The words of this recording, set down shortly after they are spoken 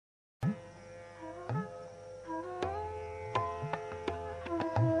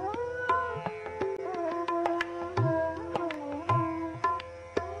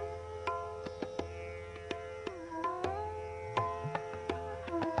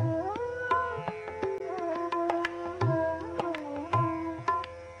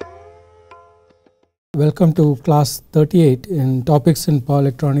Welcome to class 38 in topics in power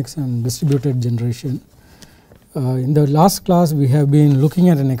electronics and distributed generation. In the last class we have been looking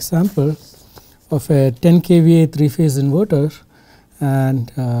at an example of a 10 kVA 3-phase inverter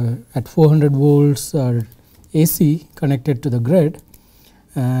and at 400 volts AC connected to the grid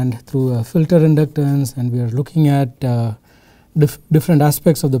and through a filter inductance, and we are looking at different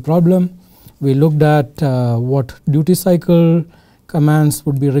aspects of the problem. We looked at what duty cycle commands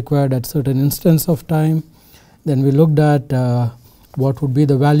would be required at certain instance of time. Then we looked at what would be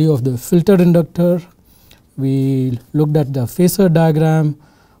the value of the filter inductor. We looked at the phasor diagram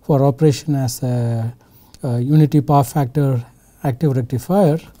for operation as a unity power factor active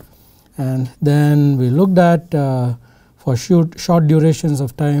rectifier, and then we looked at for short durations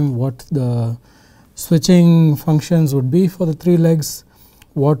of time what the switching functions would be for the 3 legs,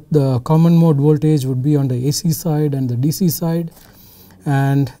 what the common mode voltage would be on the AC side and the DC side,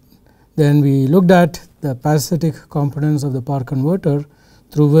 and then we looked at the parasitic components of the power converter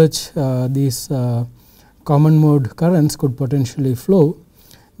through which these common mode currents could potentially flow.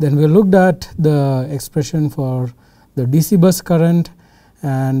 Then we looked at the expression for the DC bus current,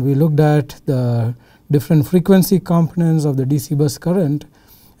 and we looked at the different frequency components of the DC bus current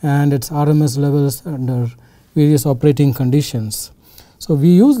and its RMS levels under various operating conditions. So we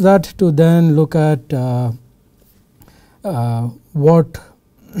use that to then look at what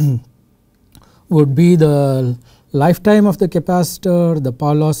would be the lifetime of the capacitor, the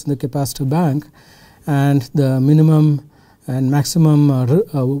power loss in the capacitor bank, and the minimum and maximum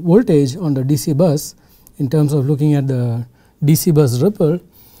voltage on the DC bus in terms of looking at the DC bus ripple,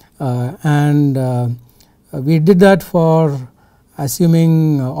 and we did that for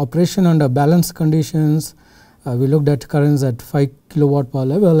assuming operation under balanced conditions. We looked at currents at 5 kilowatt power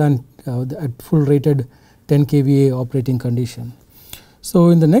level and at full rated 10 kVA operating condition. So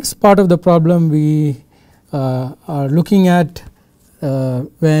in the next part of the problem we are looking at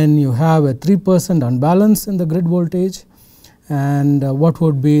when you have a 3% unbalance in the grid voltage, and what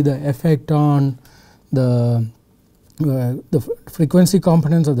would be the effect on the frequency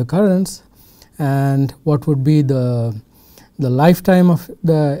components of the currents, and what would be the lifetime of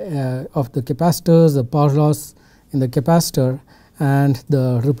the capacitors, the power loss in the capacitor, and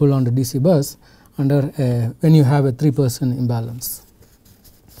the ripple on the DC bus under when you have a 3% imbalance.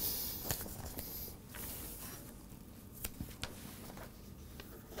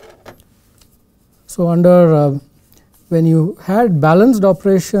 So under when you had balanced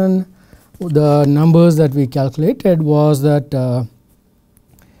operation, the numbers that we calculated was that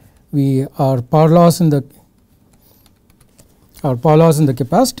our power loss in the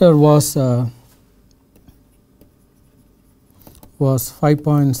capacitor was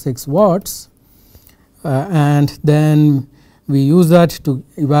 5.6 watts, and then we use that to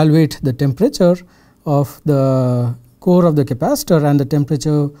evaluate the temperature of the core of the capacitor, and the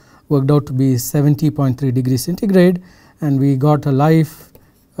temperature worked out to be 70.3 degrees centigrade, and we got a life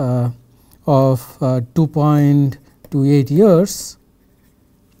of 2.28 years,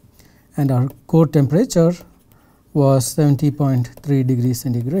 and our core temperature was 70.3 degrees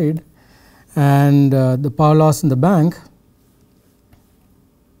centigrade, and the power loss in the bank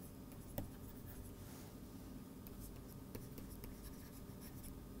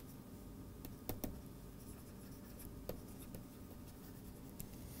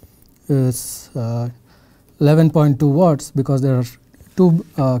is 11.2 watts, because there are 2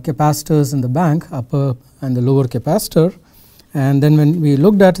 capacitors in the bank, upper and the lower capacitor. And then when we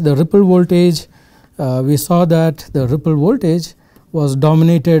looked at the ripple voltage, we saw that the ripple voltage was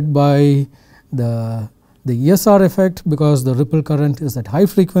dominated by the ESR effect, because the ripple current is at high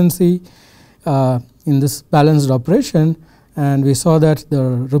frequency in this balanced operation, and we saw that the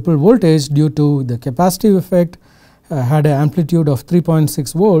ripple voltage due to the capacitive effect had an amplitude of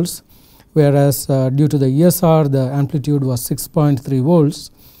 3.6 volts, whereas due to the ESR the amplitude was 6.3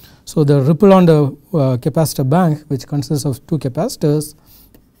 volts. So the ripple on the capacitor bank, which consists of 2 capacitors,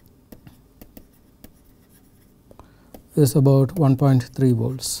 is about 1.3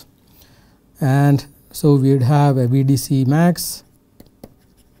 volts, and so we would have a VDC max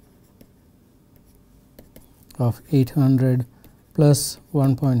of 800 plus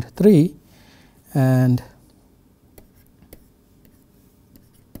 1.3, and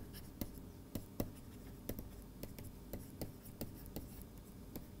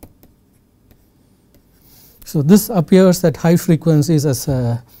so this appears at high frequencies as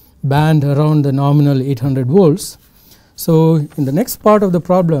a band around the nominal 800 volts. So in the next part of the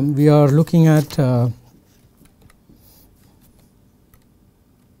problem we are looking at the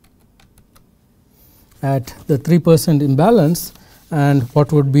 3% imbalance, and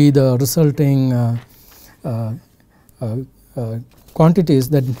what would be the resulting quantities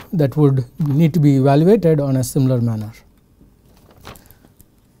that would need to be evaluated on a similar manner.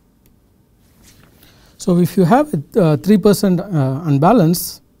 So, if you have a 3%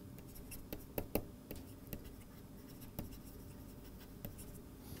 unbalance,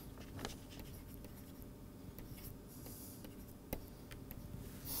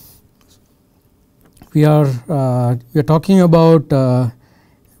 we are talking about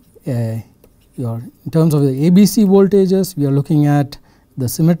in terms of the ABC voltages. We are looking at the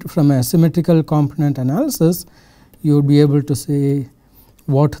from a symmetrical component analysis. You would be able to say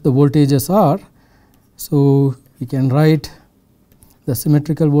what the voltages are. So, we can write the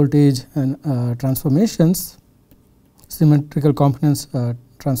symmetrical voltage and transformations, symmetrical components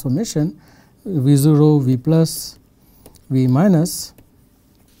transformation, V0, V plus, V minus,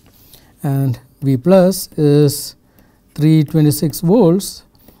 and V plus is 326 volts,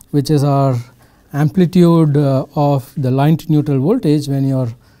 which is our amplitude of the line to neutral voltage when your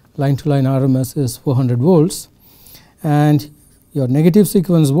line to line RMS is 400 volts, and your negative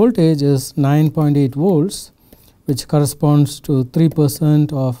sequence voltage is 9.8 volts, which corresponds to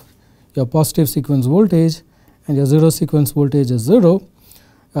 3% of your positive sequence voltage, and your 0 sequence voltage is 0.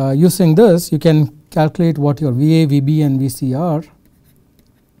 Using this, you can calculate what your VA, VB and VC are.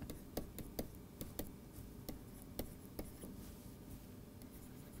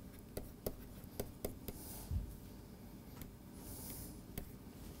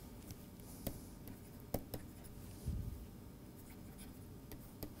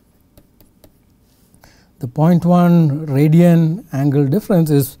 The 0.1 radian angle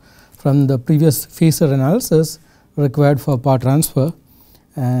difference is from the previous phasor analysis required for power transfer,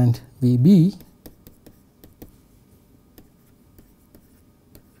 and VB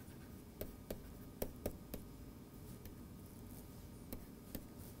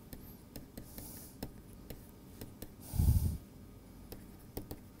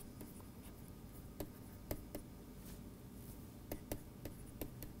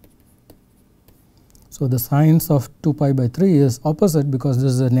So, the signs of 2 pi by 3 is opposite because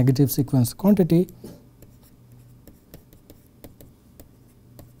this is a negative sequence quantity.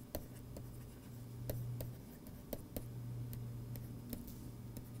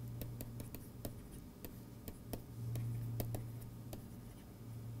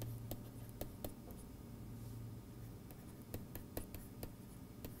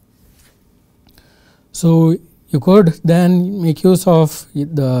 So, you could then make use of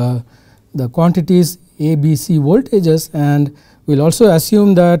the quantities A, B, C voltages, and we will also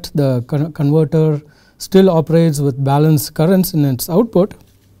assume that the converter still operates with balanced currents in its output.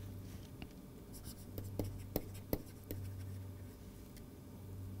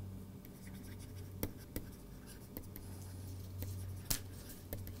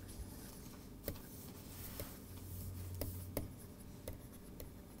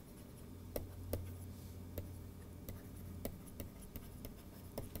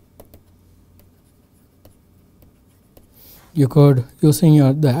 You could,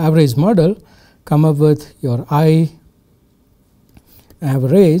 using the average model, come up with your I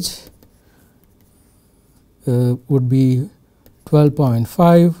average would be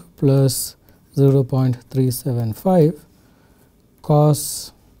 12.5 plus 0.375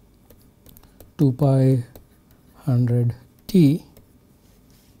 cos 2 pi 100 t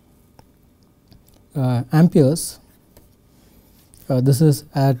amperes. This is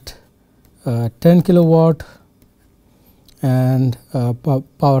at 10 kilowatt and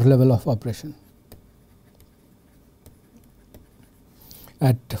power level of operation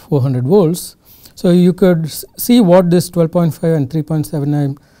at 400 volts. So, you could see what this 12.5 and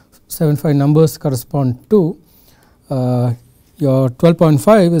 3.75 numbers correspond to. Your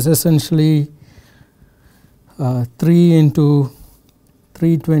 12.5 is essentially 3 into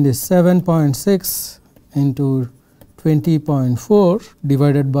 327.6 into 20.4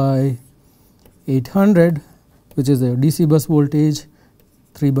 divided by 800, which is the DC bus voltage,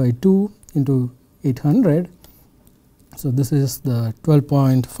 3 by 2 into 800. So, this is the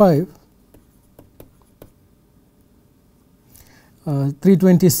 12.5.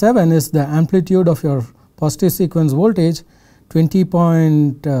 327 is the amplitude of your positive sequence voltage.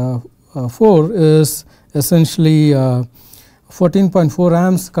 20.4 is essentially 14.4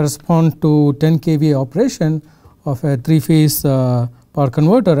 amps correspond to 10 kVA operation of a 3-phase power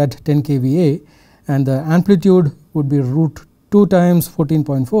converter at 10 kVA, and the amplitude would be root 2 times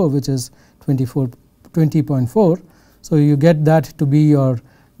 14.4, which is 20.4. So, you get that to be your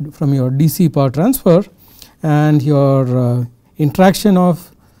from your DC power transfer, and your interaction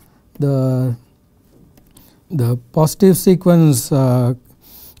of the positive sequence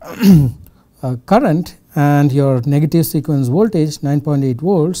current and your negative sequence voltage 9.8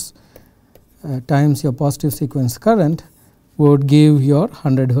 volts times your positive sequence current would give your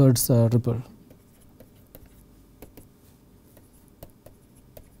 100 hertz ripple.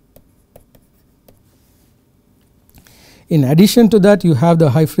 In addition to that, you have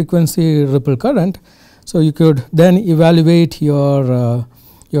the high frequency ripple current. So you could then evaluate your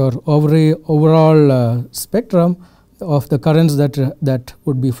overall spectrum of the currents that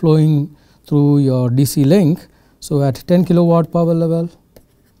would be flowing through your DC link. So at 10 kilowatt power level,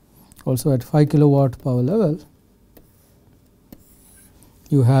 also at 5 kilowatt power level,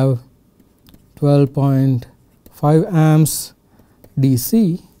 you have 12.5 amps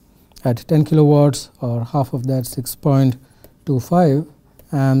DC at 10 kilowatts, or half of that 6.25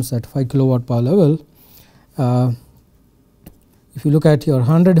 amps at 5 kilowatt power level. If you look at your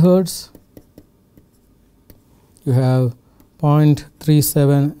 100 hertz, you have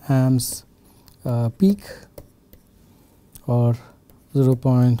 0.37 amps peak, or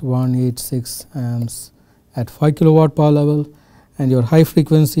 0.186 amps at 5 kilowatt power level, and your high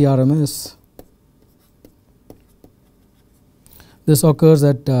frequency RMS. This occurs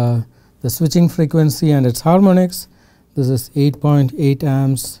at the switching frequency and its harmonics. This is 8.8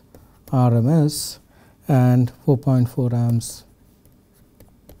 amps RMS and 4.4 amps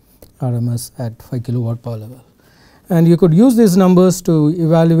RMS at 5 kilowatt power level. And you could use these numbers to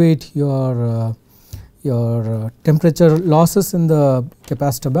evaluate your temperature losses in the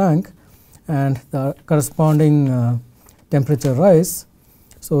capacitor bank and the corresponding temperature rise.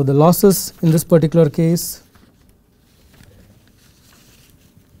 So the losses in this particular case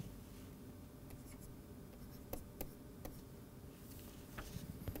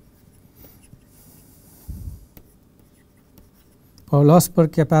power loss per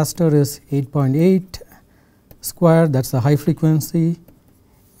capacitor is 8.8 square, that is the high frequency,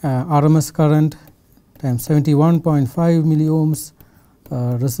 RMS current times 71.5 milliohms,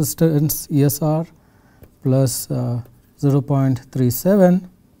 resistance ESR plus 0.37.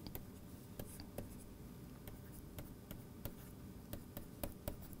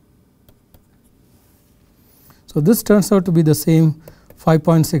 So this turns out to be the same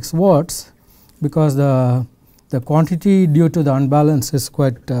 5.6 watts, because the quantity due to the unbalance is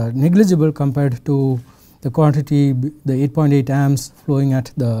quite negligible compared to the quantity, the 8.8 amps flowing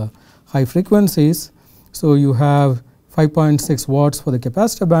at the high frequencies. So you have 5.6 watts for the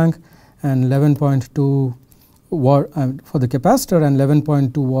capacitor bank and 11.2 watt for the capacitor and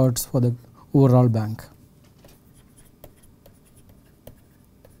 11.2 watts for the overall bank.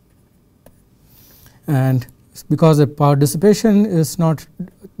 And because the power dissipation is not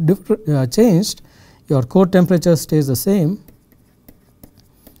changed, your core temperature stays the same,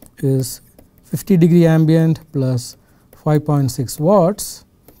 is 50 degree ambient plus 5.6 watts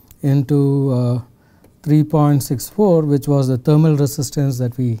into 3.64, which was the thermal resistance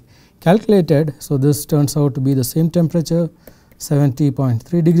that we calculated. So this turns out to be the same temperature,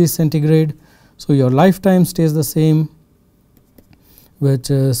 70.3 degrees centigrade. So your lifetime stays the same, which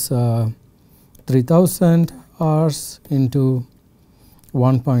is 3000 hours into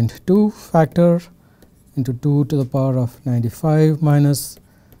 1.2 factor into 2 to the power of 95 minus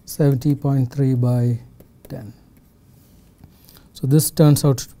 70.3 by 10. So this turns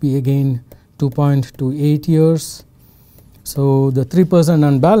out to be again 2.28 years. So the 3%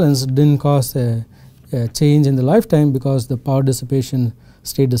 unbalance didn't cause a change in the lifetime because the power dissipation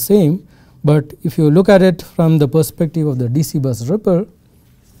stayed the same. But if you look at it from the perspective of the DC bus ripple,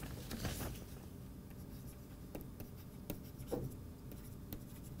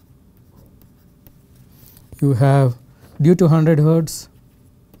 you have, due to 100 hertz,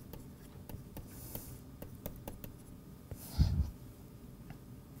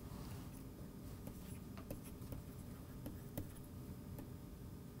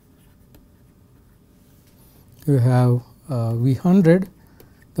 you have V100,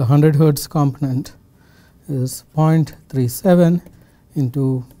 the 100 hertz component is 0.37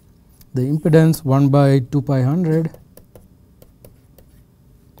 into the impedance 1 by 2 pi 100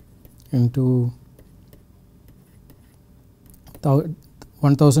 into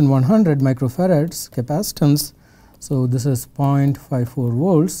 1100 microfarads capacitance. So this is 0.54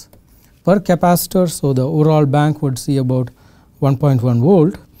 volts per capacitor. So the overall bank would see about 1.1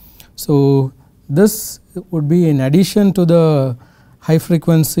 volt. So this would be in addition to the high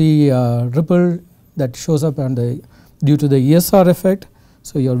frequency ripple that shows up on the due to the ESR effect.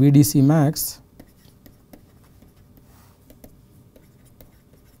 So your VDC max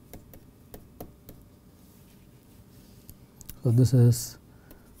so this is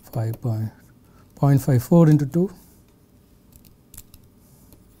 0.54 into 2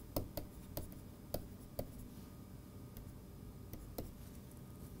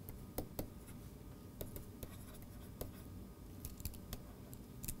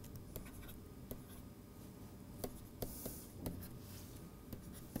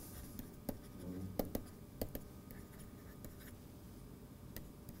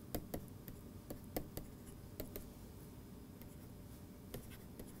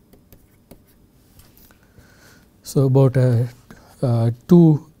 So about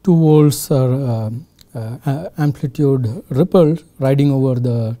 2 volts or amplitude ripple riding over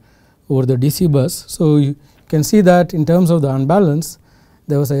the DC bus. So you can see that in terms of the unbalance,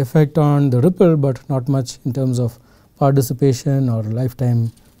 there was an effect on the ripple, but not much in terms of power dissipation or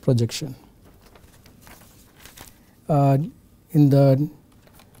lifetime projection. In the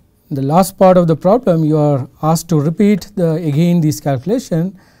last part of the problem, you are asked to repeat again this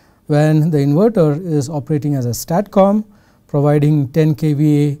calculation when the inverter is operating as a STATCOM, providing 10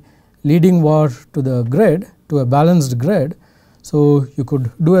 kVA leading var to the grid, to a balanced grid. So you could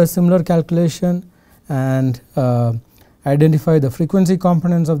do a similar calculation and identify the frequency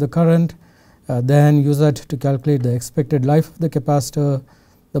components of the current, then use that to calculate the expected life of the capacitor,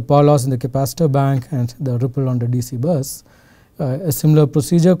 the power loss in the capacitor bank, and the ripple on the DC bus. A similar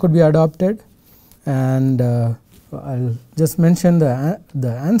procedure could be adopted, and I'll just mention the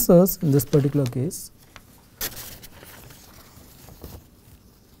answers in this particular case.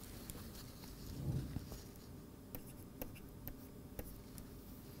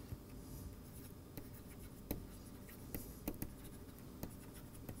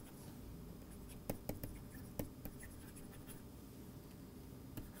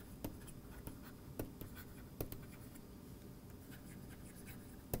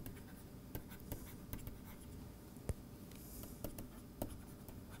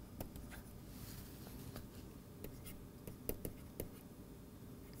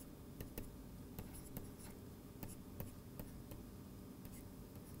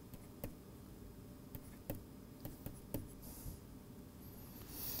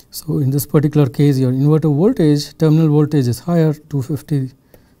 So in this particular case, your inverter voltage, terminal voltage is higher,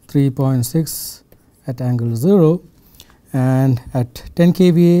 253.6 at angle 0, and at 10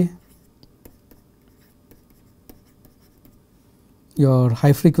 kVA your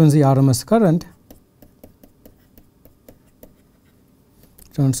high frequency RMS current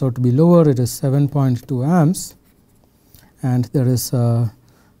turns out to be lower. It is 7.2 amps, and there is no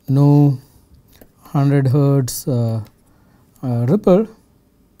 100 hertz ripple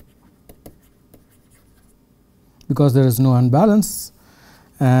because there is no unbalance,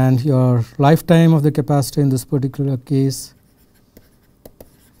 and your lifetime of the capacitor in this particular case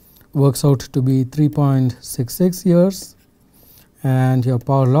works out to be 3.66 years, and your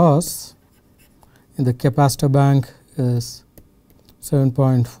power loss in the capacitor bank is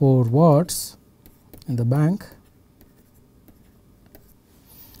 7.4 watts in the bank,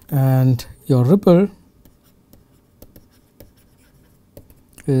 and your ripple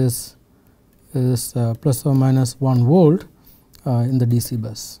is plus or minus 1 volt in the DC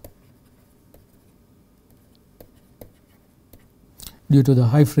bus due to the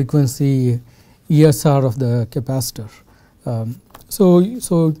high frequency ESR of the capacitor.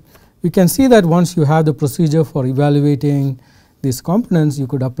 So we can see that once you have the procedure for evaluating these components, you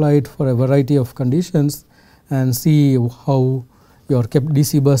could apply it for a variety of conditions and see how your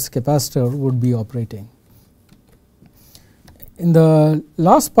DC bus capacitor would be operating. In the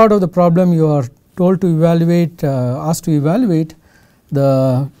last part of the problem, you are told to evaluate, asked to evaluate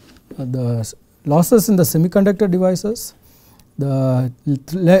the losses in the semiconductor devices. The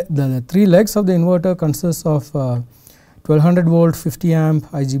 3 legs of the inverter consists of 1200 volt 50 amp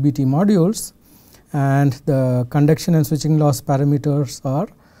IGBT modules, and the conduction and switching loss parameters are,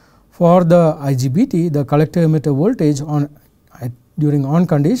 for the IGBT, the collector emitter voltage during on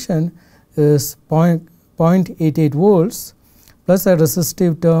condition is 0.88 volts plus a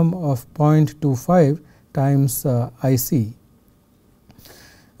resistive term of 0.25 times IC.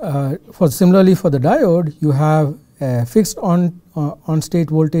 Similarly, for the diode, you have a fixed on state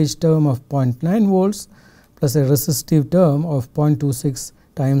voltage term of 0.9 volts plus a resistive term of 0.26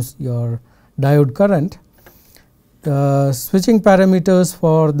 times your diode current. The switching parameters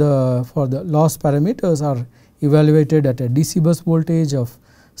for the loss parameters are evaluated at a DC bus voltage of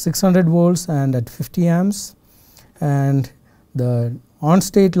 600 volts and at 50 amps, and the on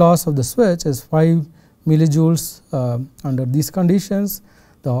state loss of the switch is 5 millijoules under these conditions.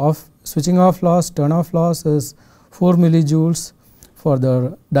 The switching off loss, turn off loss is 4 millijoules. For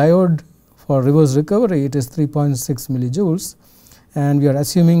the diode for reverse recovery, it is 3.6 millijoules, and we are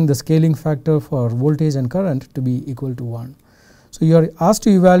assuming the scaling factor for voltage and current to be equal to 1. So you are asked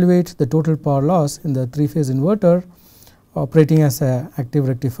to evaluate the total power loss in the 3-phase inverter operating as an active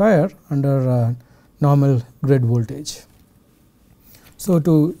rectifier under normal grid voltage. So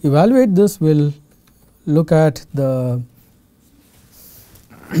to evaluate this, we will look at the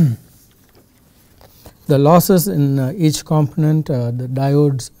the losses in each component, the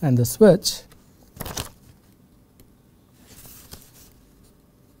diodes and the switch.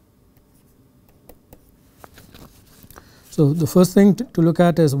 So the first thing to look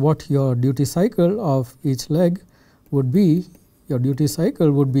at is what your duty cycle of each leg would be. Your duty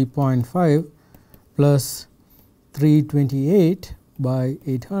cycle would be 0.5 plus 328 by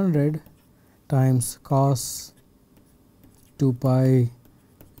 800 times cos 2 pi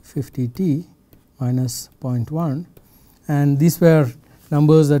 50t minus 0.1, and these were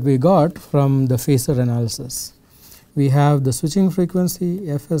numbers that we got from the phasor analysis. We have the switching frequency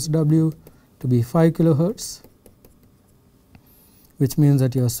FSW to be 5 kilohertz, which means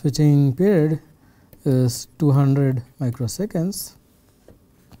that your switching period is 200 microseconds.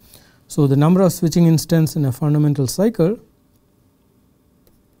 So the number of switching instants in a fundamental cycle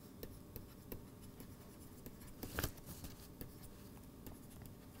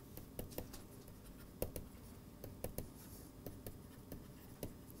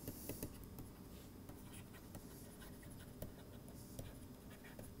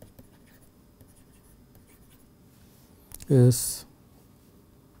is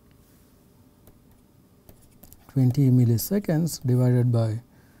 20 milliseconds divided by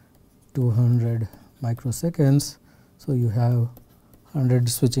 200 microseconds. So you have 100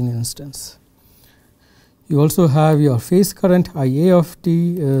 switching instants. You also have your phase current IA of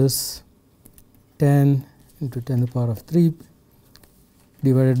t is 10 into 10 to the power of 3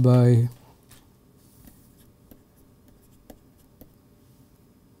 divided by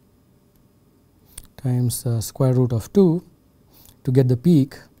times square root of 2 to get the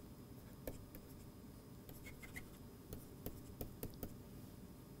peak.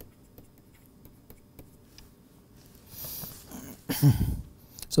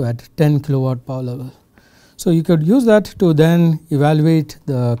 So at 10 kilowatt power level. So you could use that to then evaluate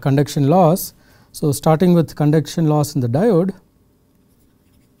the conduction loss. So starting with conduction loss in the diode,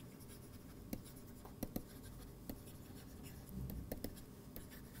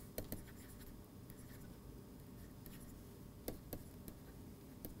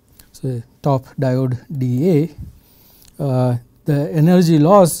 so top diode dA, the energy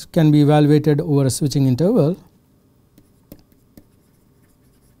loss can be evaluated over a switching interval.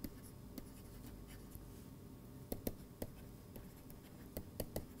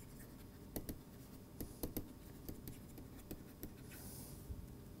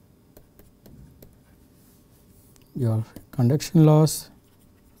 Your conduction loss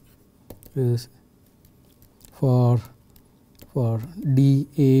is for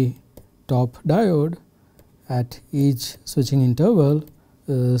dA top diode at each switching interval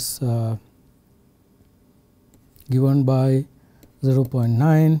is given by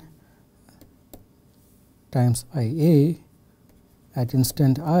 0.9 times IA at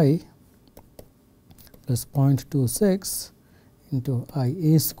instant I plus 0.26 into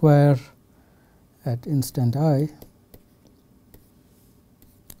IA square at instant I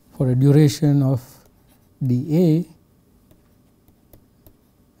for a duration of dA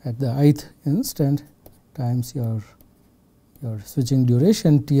at the ith instant times your switching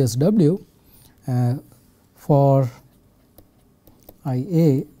duration TSW for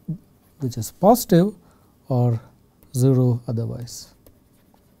IA, which is positive or 0 otherwise.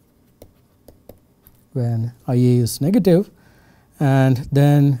 When IA is negative, and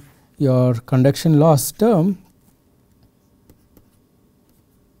then your conduction loss term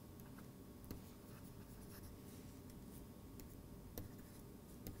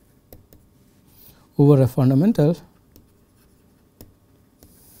over a fundamental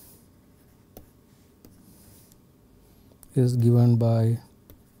is given by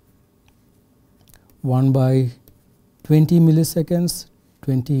 1 by 20 milliseconds,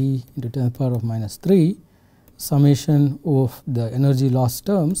 20 into 10 to the power of minus 3 summation of the energy loss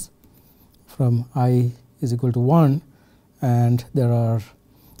terms from I is equal to 1, and there are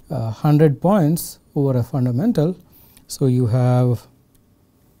 100 points over a fundamental. So you have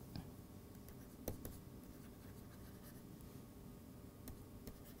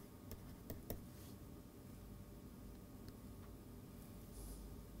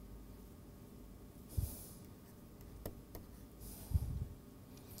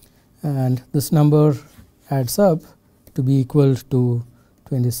and this number adds up to be equal to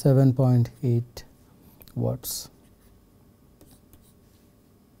 27.8 watts.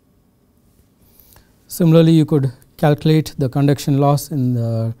 Similarly, you could calculate the conduction loss in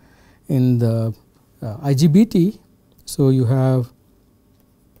the IGBT. So you have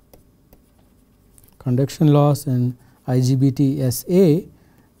conduction loss in IGBT SA,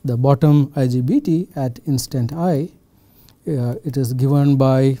 the bottom IGBT at instant I. It is given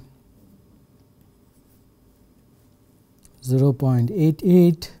by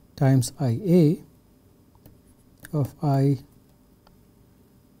 0.88 times IA of I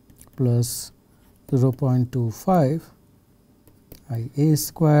plus 0.25 IA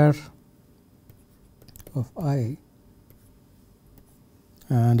square of I,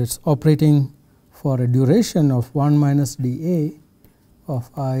 and it's operating for a duration of 1 minus dA of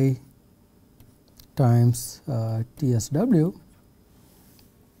I times TSW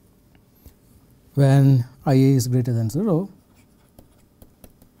when IA is greater than 0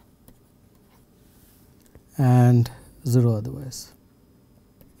 and 0 otherwise.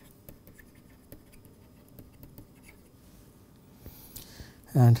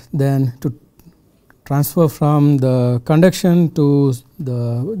 And then to transfer from the conduction to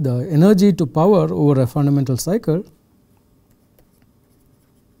the energy to power over a fundamental cycle,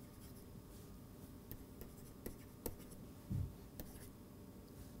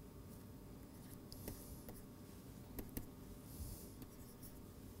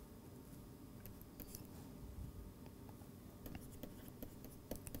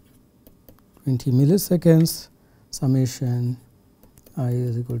 milliseconds summation I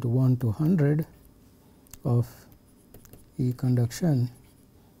is equal to 1 to 100 of E conduction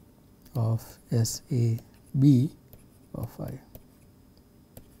of SAB of I,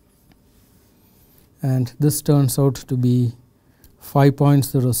 and this turns out to be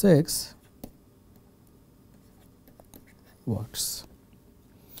 5.06 watts.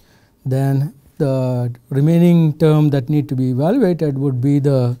 Then the remaining term that need to be evaluated would be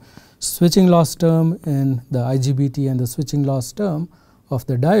the switching loss term in the IGBT and the switching loss term of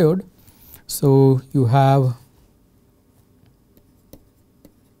the diode. So you have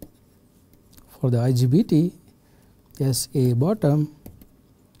for the IGBT SA bottom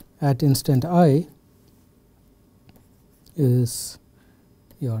at instant I is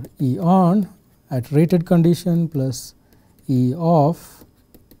your E on at rated condition plus E off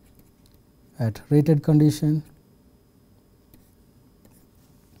at rated condition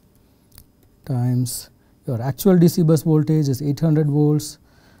times your actual DC bus voltage is 800 volts,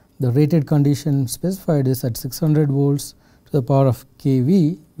 the rated condition specified is at 600 volts to the power of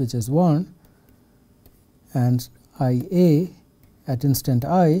kV, which is 1, and IA at instant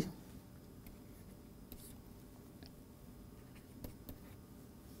I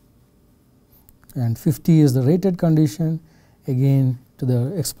and 50 is the rated condition, again to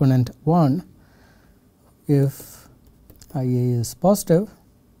the exponent 1 if IA is positive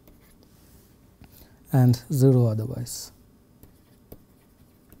and 0 otherwise.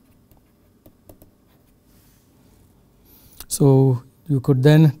 So you could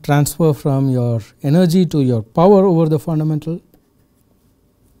then transfer from your energy to your power over the fundamental,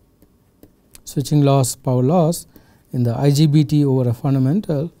 switching loss, power loss in the IGBT over a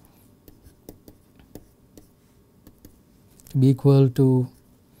fundamental to be equal to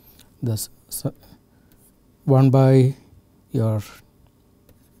this 1 by your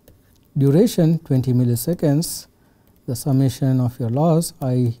duration 20 milliseconds, the summation of your loss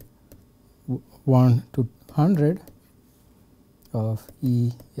I 1 to 100 of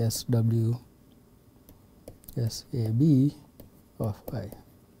ESW SAB of I,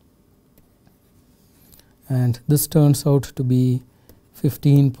 and this turns out to be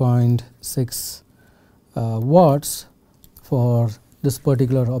 15.6 watts for this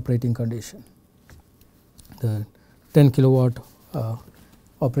particular operating condition, the 10 kilowatt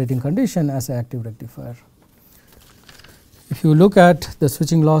operating condition as an active rectifier. If you look at the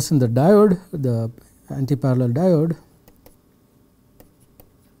switching loss in the diode, the anti-parallel diode,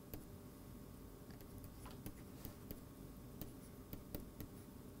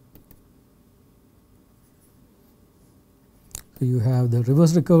 so you have the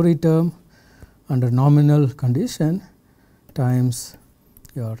reverse recovery term under nominal condition times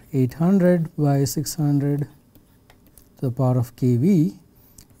your 800 by 600 to the power of kV.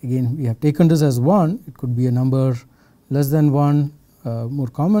 Again, we have taken this as 1, it could be a number less than 1 more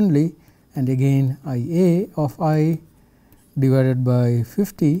commonly, and again IA of I divided by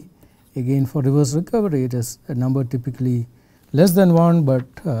 50. Again for reverse recovery it is a number typically less than 1, but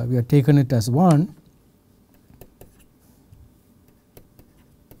we have taken it as 1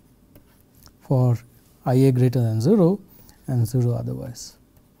 for IA greater than 0 and 0 otherwise.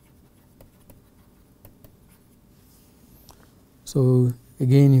 So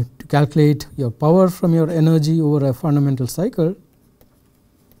again, you to calculate your power from your energy over a fundamental cycle,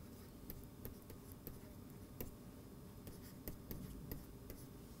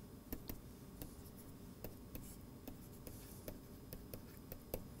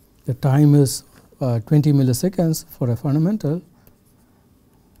 the time is 20 milliseconds for a fundamental,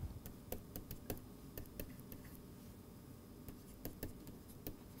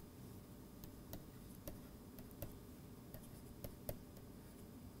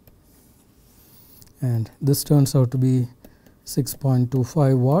 and this turns out to be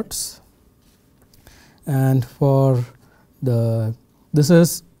 6.25 watts, and for the this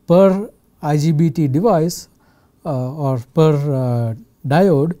is per IGBT device or per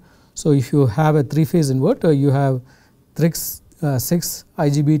diode. So, if you have a 3-phase inverter, you have 6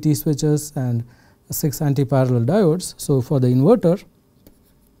 IGBT switches and 6 anti-parallel diodes. So, for the inverter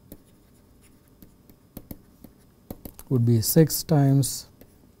would be 6 times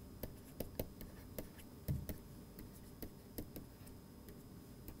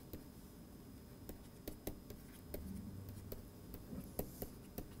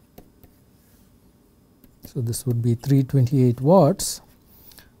so this would be 328 watts.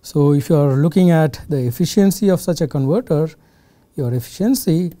 So, if you are looking at the efficiency of such a converter, your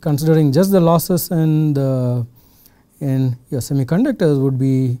efficiency considering just the losses in your semiconductors would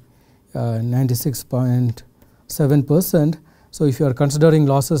be 96.7%. So, if you are considering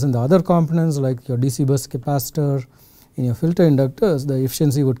losses in the other components like your DC bus capacitor in your filter inductors, the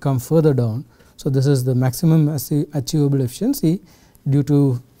efficiency would come further down. So, this is the maximum achievable efficiency due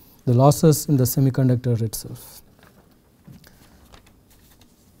to the losses in the semiconductor itself.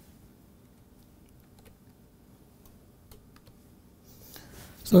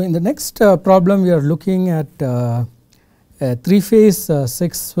 So, in the next problem we are looking at a 3-phase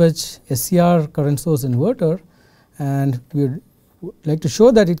 6-switch SCR current source inverter, and we would like to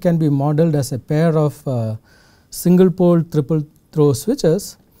show that it can be modeled as a pair of single pole triple throw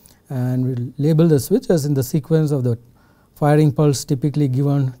switches, and we will label the switches in the sequence of the firing pulse typically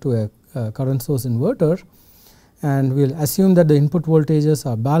given to a current source inverter, and we will assume that the input voltages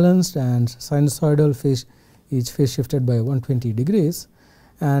are balanced and sinusoidal, each phase shifted by 120 degrees.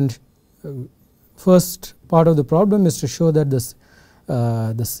 And first part of the problem is to show that the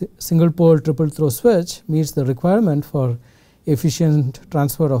single pole triple throw switch meets the requirement for efficient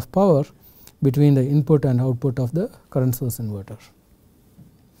transfer of power between the input and output of the current source inverter.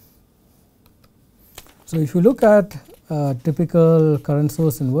 So, if you look at a typical current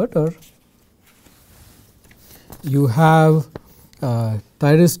source inverter, you have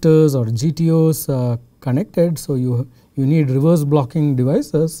thyristors or GTOs connected. So, you need reverse blocking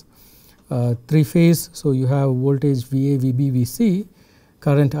devices, 3-phase. So, you have voltage VA, VB, VC,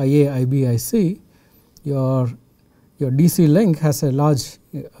 current IA, IB, IC. Your DC link has a large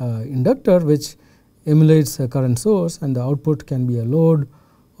inductor which emulates a current source, and the output can be a load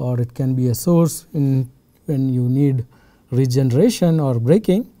or it can be a source when you need regeneration or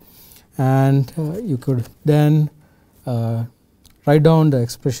braking, and you could then write down the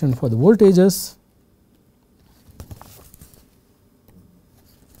expression for the voltages.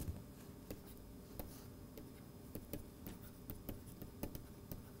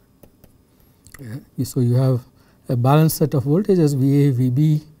 So, you have a balanced set of voltages. VA,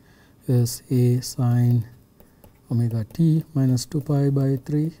 VB is A sine omega t minus 2 pi by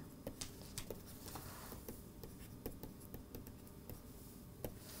 3.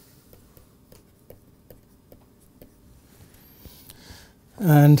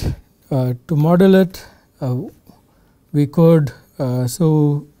 And to model it, we could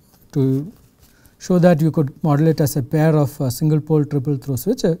so to show that you could model it as a pair of single pole triple throw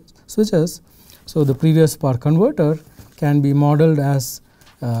switches. So, the previous power converter can be modeled as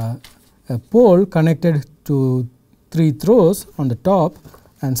a pole connected to 3 throws on the top,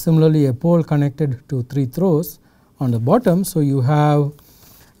 and similarly a pole connected to 3 throws on the bottom. So, you have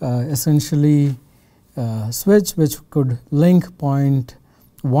essentially a switch which could link point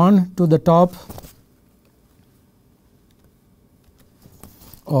 1 to the top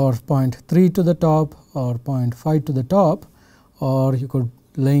or point 3 to the top or point 5 to the top, or you could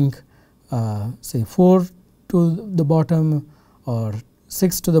link say 4 to the bottom or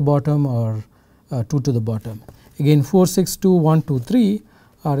 6 to the bottom or 2 to the bottom. Again 4, 6, 2, 1, 2, 3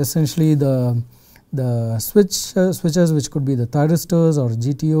 are essentially the switches which could be the thyristors or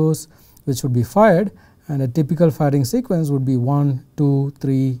GTOs which would be fired, and a typical firing sequence would be 1, 2,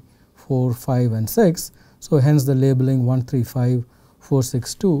 3, 4, 5 and 6. So, hence the labeling 1, 3, 5, 4,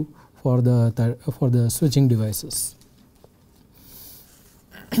 6, 2 for the switching devices.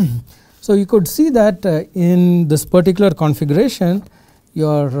 So, you could see that in this particular configuration,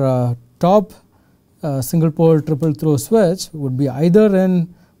 your top single pole triple throw switch would be either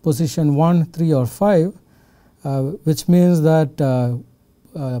in position 1, 3 or 5, which means that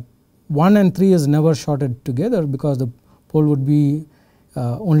 1 and 3 is never shorted together because the pole would be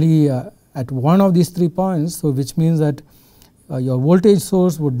only at one of these 3 points. So, which means that your voltage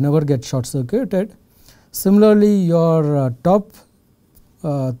source would never get short circuited. Similarly, your top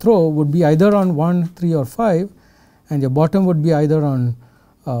throw would be either on 1, 3 or 5, and your bottom would be either on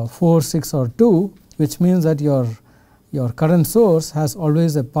 4, 6 or 2, which means that your your current source has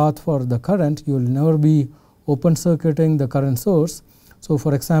always a path for the current. You will never be open circuiting the current source. So,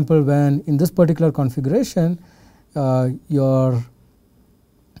 for example, when in this particular configuration your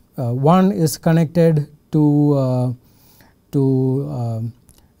 1 is connected to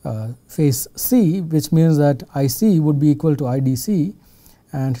phase C, which means that IC would be equal to IDC,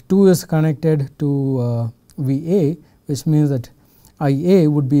 and 2 is connected to VA, which means that IA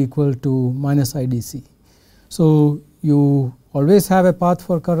would be equal to minus IDC. So, you always have a path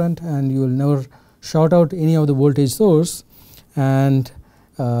for current and you will never short out any of the voltage source, and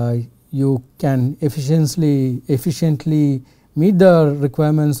you can efficiently meet the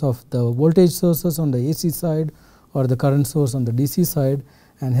requirements of the voltage sources on the AC side or the current source on the DC side,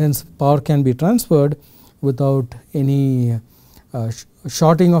 and hence power can be transferred without any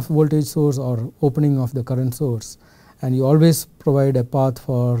shorting of voltage source or opening of the current source, and you always provide a path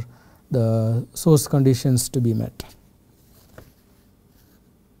for the source conditions to be met.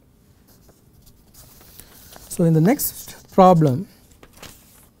 So, in the next problem,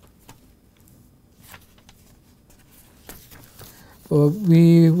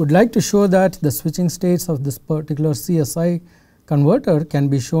 we would like to show that the switching states of this particular CSI converter can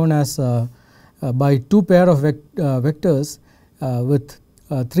be shown as by two pair of vectors with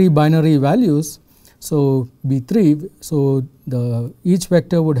 3 binary values. So, B3, so each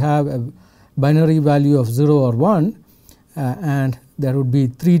vector would have a binary value of 0 or 1, and there would be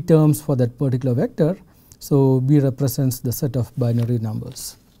 3 terms for that particular vector. So, B represents the set of binary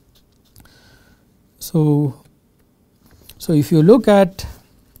numbers. So if you look at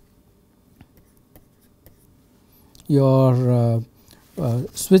your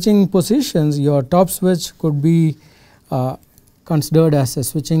switching positions, your top switch could be considered as a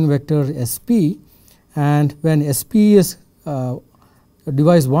switching vector SP, and when SP is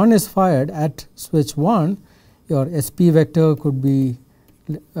device 1 is fired at switch 1, your SP vector could be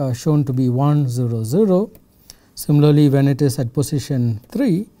shown to be 1 0 0. Similarly, when it is at position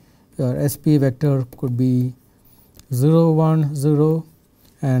 3, your SP vector could be 0 1 0,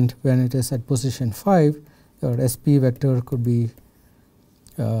 and when it is at position 5, your SP vector could be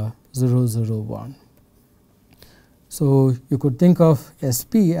 0 0 1. So, you could think of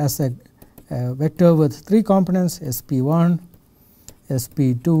SP as a vector with 3 components, SP1,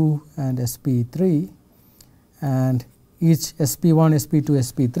 SP2 and SP3, and each SP1, SP2,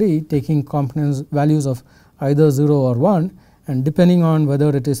 SP3 taking components values of either 0 or 1, and depending on whether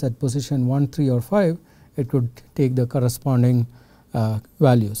it is at position 1, 3 or 5, it could take the corresponding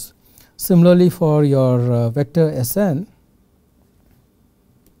values. Similarly, for your vector Sn,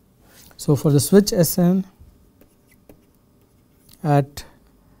 so for the switch Sn at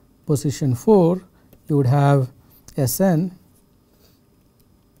position 4, you would have Sn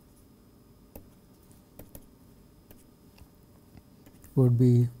would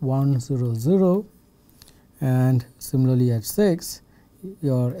be 1 0 0, and similarly at 6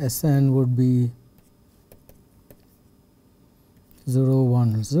 your Sn would be 0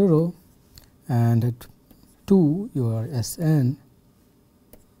 1 0, and at 2 your Sn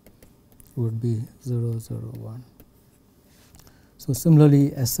would be 0 0 1. So,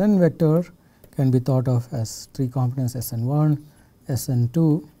 similarly Sn vector can be thought of as 3 components, Sn1,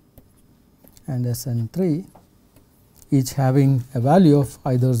 Sn2 and Sn3, each having a value of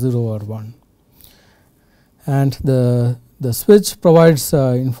either 0 or 1. And the switch provides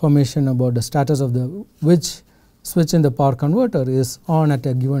information about the status of which switch in the power converter is on at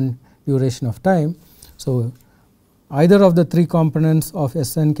a given duration of time. So, either of the 3 components of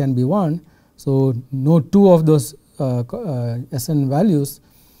Sn can be 1. So, no 2 of those Sn values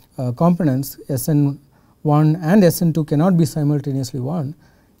components, Sn1 and Sn2 cannot be simultaneously 1.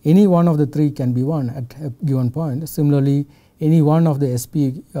 Any one of the 3 can be 1 at a given point. Similarly, any one of the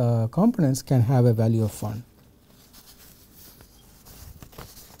SP components can have a value of 1.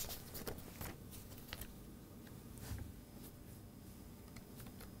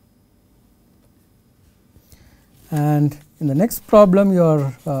 And in the next problem, you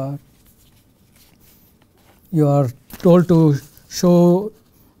are told to show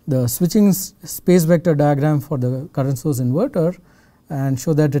the switching space vector diagram for the current source inverter and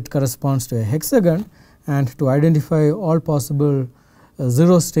show that it corresponds to a hexagon, and to identify all possible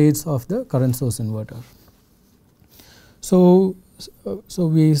 0 states of the current source inverter. So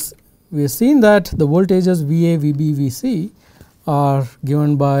we have seen that the voltages VA, VB, VC are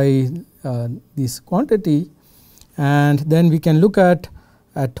given by this quantity, and then we can look at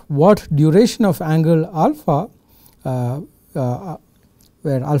what duration of angle alpha,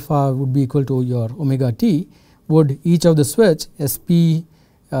 where alpha would be equal to your omega t, would each of the switch SP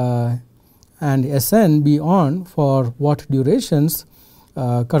and Sn be on for what durations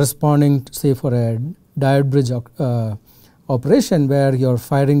corresponding to, say, for a diode bridge operation where your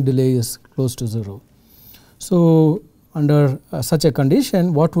firing delay is close to 0. So, under such a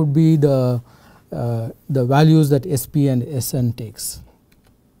condition, what would be the values that Sp and Sn takes?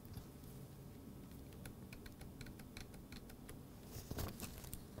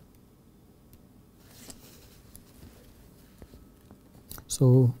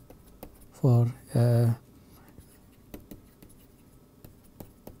 So, for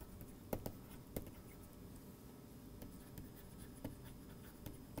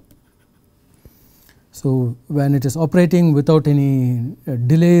so when it is operating without any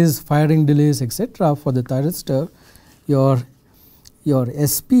delays, firing delays, etc., for the thyristor, your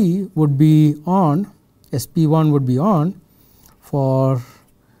Sp would be on, Sp1 would be on for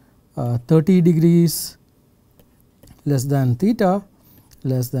 30 degrees less than theta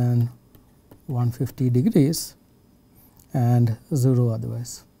less than 150 degrees and 0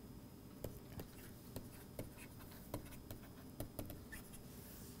 otherwise.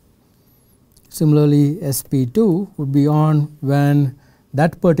 Similarly, Sp2 would be on when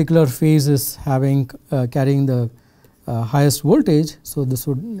that particular phase is having carrying the highest voltage. So, this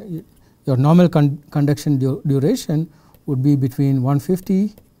would, your normal conduction duration would be between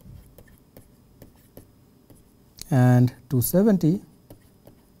 150 and 270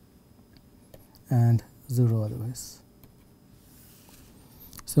 and 0 otherwise.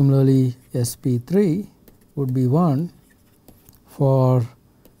 Similarly, Sp3 would be 1 for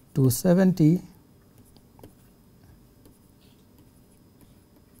 270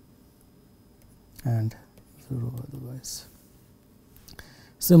 and 0 otherwise.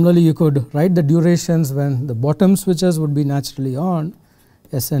 Similarly, you could write the durations when the bottom switches would be naturally on.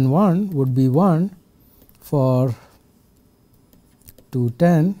 Sn1 would be 1 for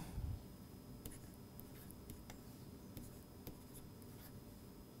 210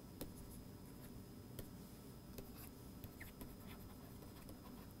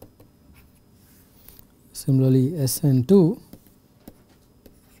 Similarly, Sn2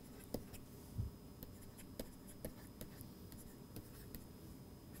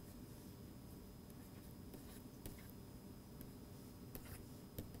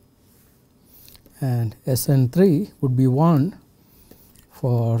 and Sn3 would be 1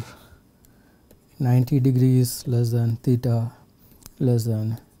 for 90 degrees less than theta less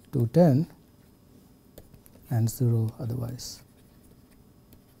than 210 and 0 otherwise.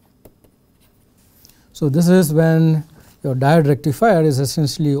 So, this is when your diode rectifier is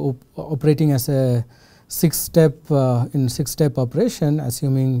essentially operating as a 6-step in 6-step operation,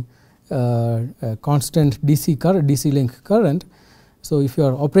 assuming a constant DC current, DC link current. So, if you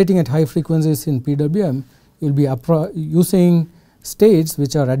are operating at high frequencies in PWM, you will be using states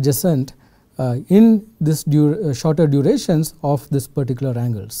which are adjacent in this shorter durations of this particular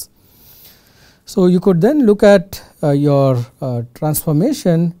angles. So, you could then look at your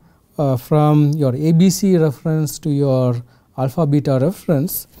transformation from your ABC reference to your alpha beta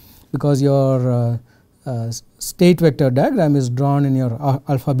reference, because your state vector diagram is drawn in your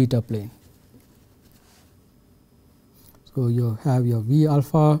alpha beta plane. So, you have your V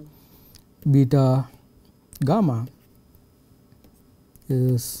alpha beta gamma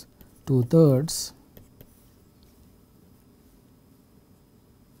is 2/3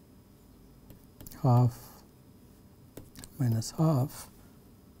 half minus half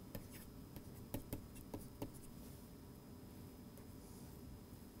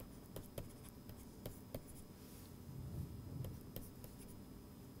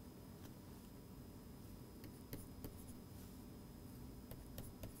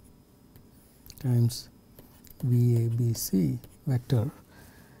times VABC vector.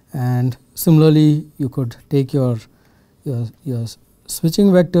 And similarly, you could take your switching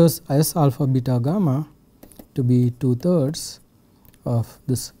vectors S alpha beta gamma to be 2/3 of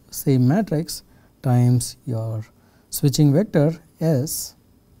this same matrix times your switching vector S,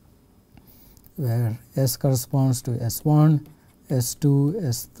 where S corresponds to S1, S2,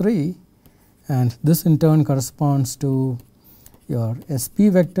 S3, and this in turn corresponds to your SP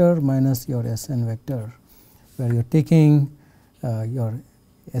vector minus your Sn vector, where you are taking your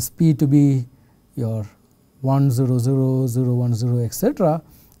SP to be your 1 0 0 0 1 0 etc.,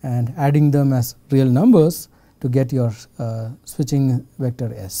 and adding them as real numbers to get your switching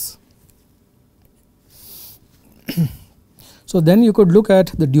vector S. So, then you could look at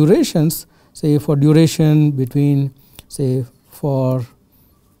the durations, say for duration between, say for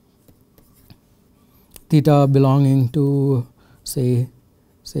theta belonging to say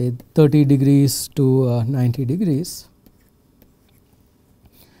 30 degrees to 90 degrees.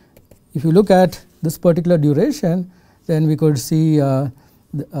 if you look at this particular duration, then we could see that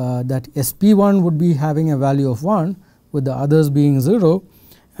SP1 would be having a value of 1 with the others being 0,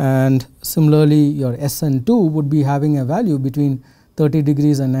 and similarly your SN2 would be having a value between 30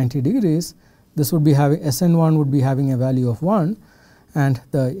 degrees and 90 degrees. This would be having SN1 would be having a value of 1, and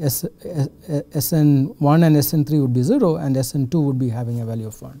the SN1 and SN3 would be 0, and SN2 would be having a value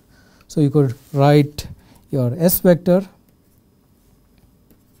of 1. So you could write your S vector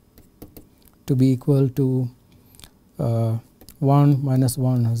to be equal to 1 minus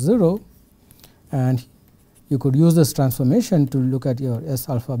 1 0, and you could use this transformation to look at your S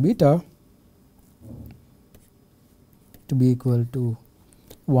alpha beta to be equal to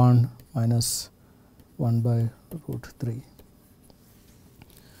 1 minus 1 by root 3.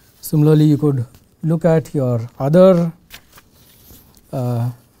 Similarly, you could look at your other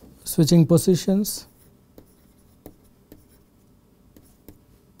switching positions.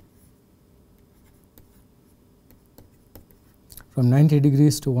 From 90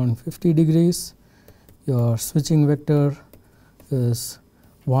 degrees to 150 degrees, your switching vector is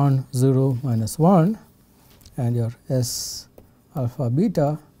 1 0 minus 1, and your S alpha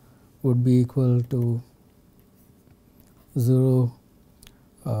beta would be equal to 0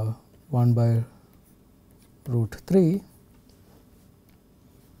 1 by root 3.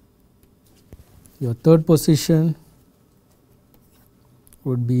 Your third position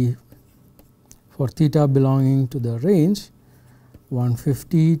would be for theta belonging to the range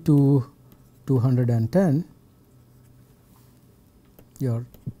 150 to 210. Your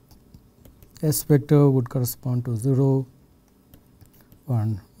S vector would correspond to 0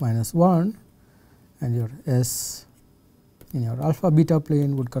 1 minus 1, and your S in your alpha beta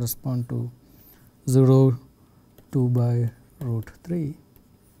plane would correspond to 0 2 by root 3,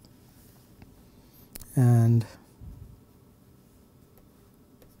 and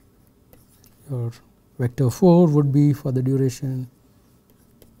your vector 4 would be for the duration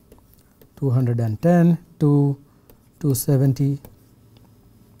 210 to 270.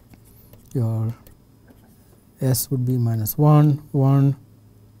 Your S would be minus 1 1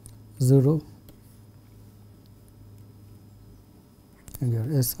 0, and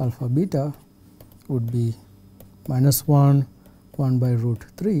your S alpha beta would be minus 1 1 by root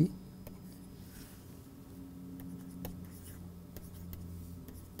 3.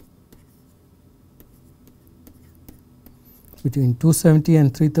 Between 270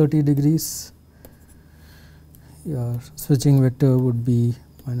 and 330 degrees, your switching vector would be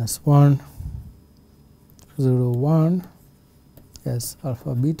minus 1 0 1 S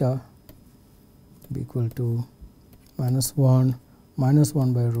alpha beta be equal to minus 1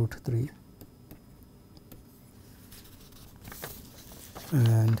 by root 3,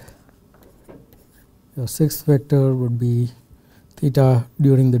 and your sixth vector would be theta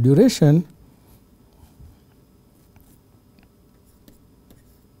during the duration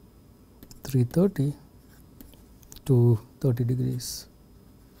 (330) to 30 degrees.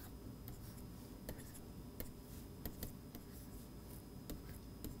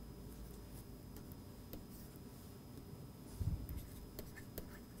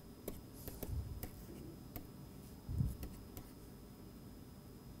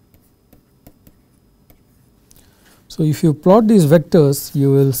 So, if you plot these vectors, you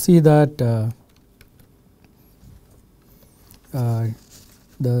will see that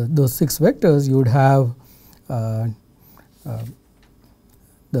those 6 vectors, you would have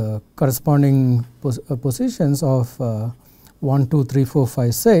the corresponding positions of 1 2 3 4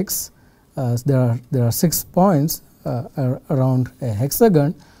 5 6. There are 6 points around a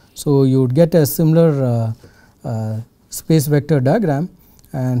hexagon. So, you would get a similar space vector diagram,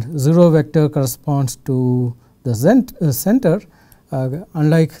 and 0 vector corresponds to the center.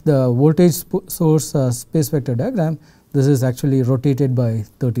 Unlike the voltage source space vector diagram, this is actually rotated by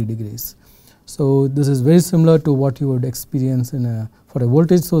 30 degrees. So, this is very similar to what you would experience for a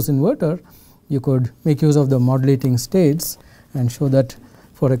voltage source inverter. You could make use of the modulating states and show that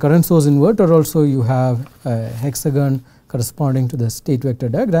for a current source inverter also you have a hexagon corresponding to the state vector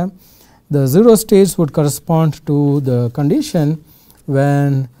diagram. The 0 states would correspond to the condition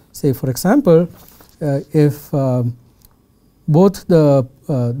when, say for example, if both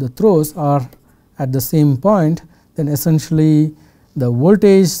the throws are at the same point, then essentially the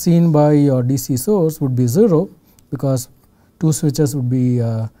voltage seen by your DC source would be 0, because 2 switches would be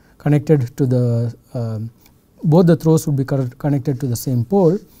connected to the both the throws would be connected to the same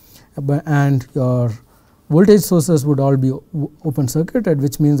pole, and your voltage sources would all be open circuited,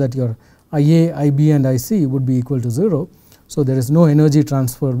 which means that your IA, IB and IC would be equal to 0. So, there is no energy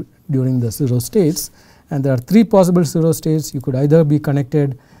transfer during the 0 states, and there are 3 possible 0 states. You could either be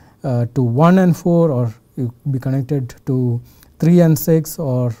connected to 1 and 4, or you be connected to 3 and 6,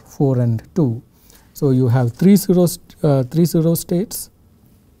 or 4 and 2. So you have three zero states.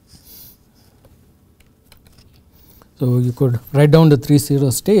 So you could write down the 3 0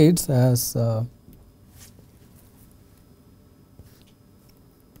 states as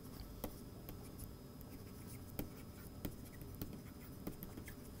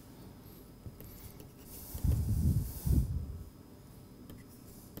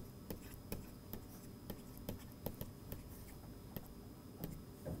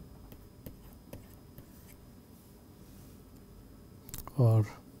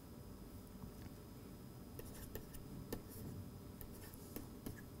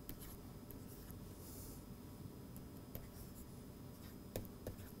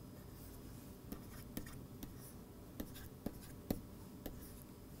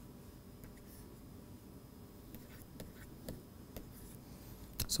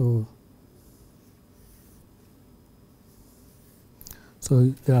or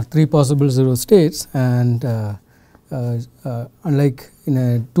so there are 3 possible 0 states, and unlike in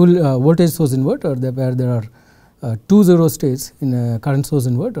a voltage source inverter where there are 2 0 states, in a current source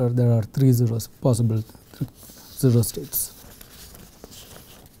inverter there are 3 possible 0 states.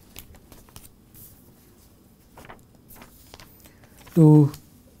 To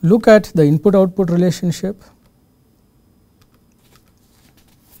look at the input output relationship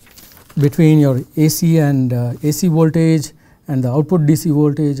between your AC and AC voltage and the output DC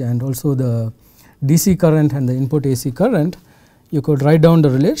voltage, and also the DC current and the input AC current, you could write down the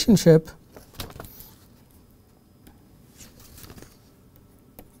relationship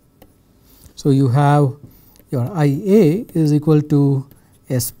so you have your IA is equal to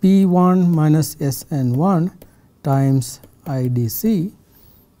SP1 minus SN1 times IDC.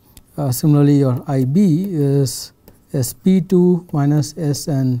 Similarly, your IB is SP2 minus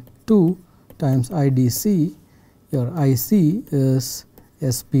SN2 times IDC. Your IC is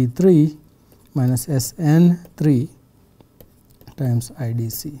SP3 minus SN3 times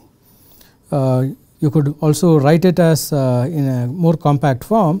IDC. You could also write it as in a more compact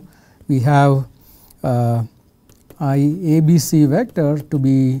form. We have IABC vector to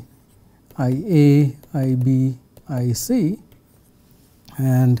be IA, IB, IC,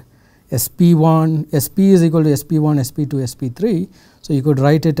 and SP1, SP is equal to SP1, SP2, SP3. So you could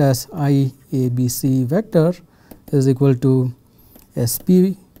write it as IABC vector is equal to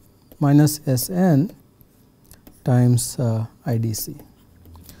SP minus SN times IDC.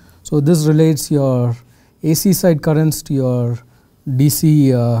 So this relates your AC side currents to your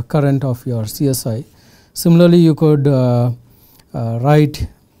DC current of your CSI. Similarly, you could write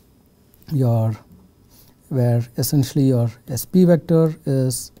your, where essentially your SP vector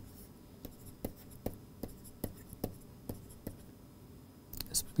is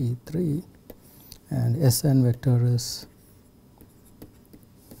SP3 and SN vector is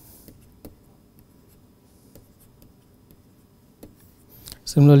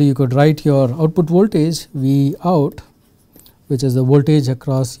similarly you could write your output voltage V out, which is the voltage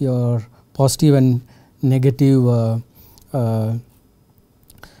across your positive and negative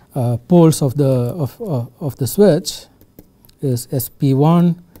poles of the switch, is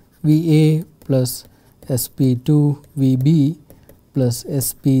SP1 VA plus SP2 VB plus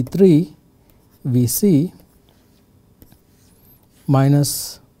SP3 VC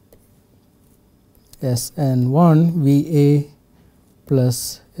minus SN1 VA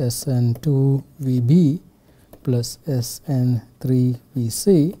plus SN2 VB plus SN3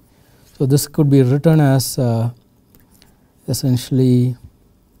 VC. So this could be written as essentially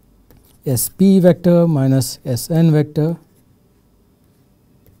SP vector minus SN vector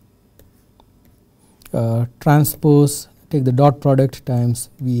transpose, take the dot product times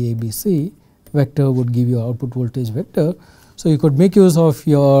VABC vector would give you output voltage vector. So you could make use of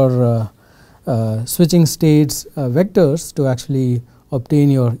your switching states vectors to actually obtain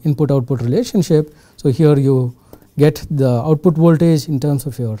your input output relationship. So here you get the output voltage in terms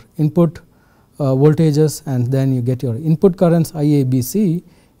of your input voltages, and then you get your input currents IABC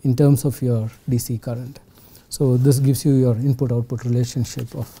in terms of your DC current. So this gives you your input output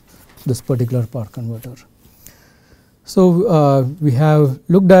relationship of this particular power converter. So we have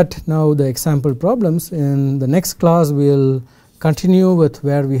looked at now the example problems. In the next class we will continue with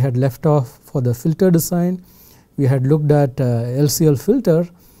where we had left off for the filter design. We had looked at LCL filter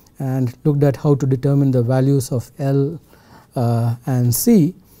and looked at how to determine the values of L and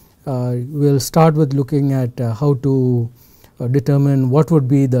C. We will start with looking at how to determine what would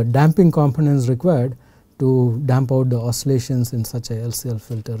be the damping components required to damp out the oscillations in such a LCL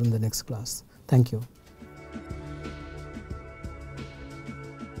filter in the next class. Thank you.